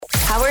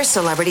How are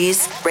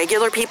celebrities,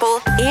 regular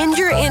people, and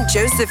your Aunt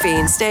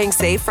Josephine staying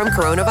safe from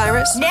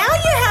coronavirus? Now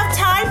you have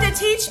time to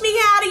teach me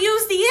how to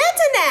use the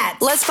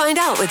internet. Let's find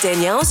out with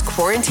Danielle's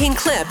Quarantine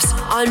Clips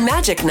on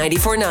Magic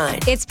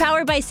 94.9. It's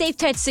powered by Safe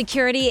Touch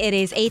Security. It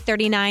is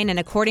 8:39, and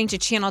according to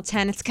Channel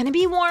 10, it's going to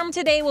be warm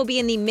today. We'll be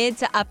in the mid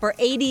to upper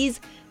 80s.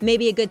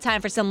 Maybe a good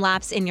time for some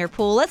laps in your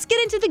pool. Let's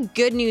get into the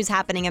good news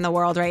happening in the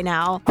world right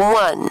now.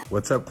 1.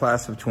 What's up,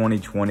 class of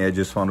 2020? I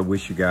just want to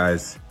wish you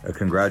guys a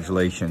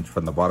congratulations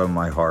from the bottom of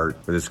my heart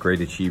for this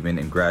great achievement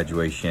in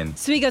graduation.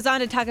 So he goes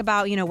on to talk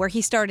about, where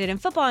he started in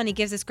football, and he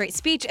gives this great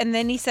speech, and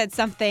then he said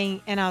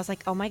something, and I was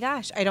like, oh my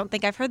gosh, I don't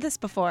think I've heard this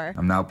before.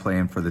 I'm now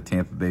playing for the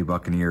Tampa Bay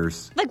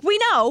Buccaneers. Like, we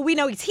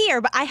know he's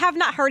here, but I have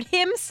not heard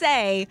him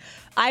say,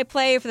 I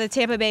play for the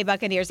Tampa Bay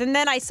Buccaneers. And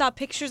then I saw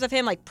pictures of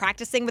him,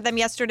 practicing with them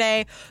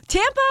yesterday.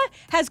 Tampa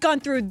has gone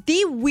through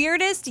the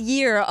weirdest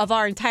year of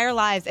our entire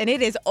lives, and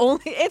it's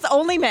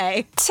only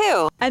May.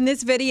 2. And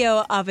this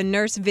video of a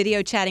nurse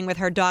video chatting with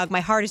her dog,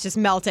 my heart is just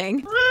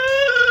melting.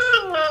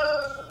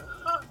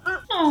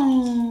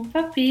 Oh,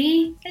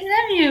 puppy, I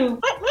love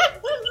you.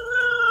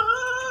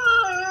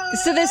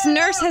 So this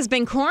nurse has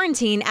been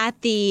quarantined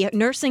at the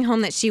nursing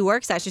home that she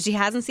works at. So she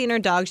hasn't seen her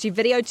dog. She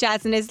video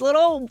chats, and his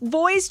little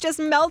voice just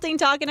melting,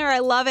 talking to her. I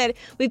love it.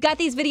 We've got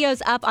these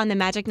videos up on the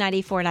Magic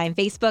 94.9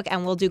 Facebook,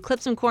 and we'll do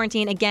clips from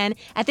quarantine again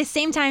at the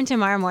same time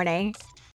tomorrow morning.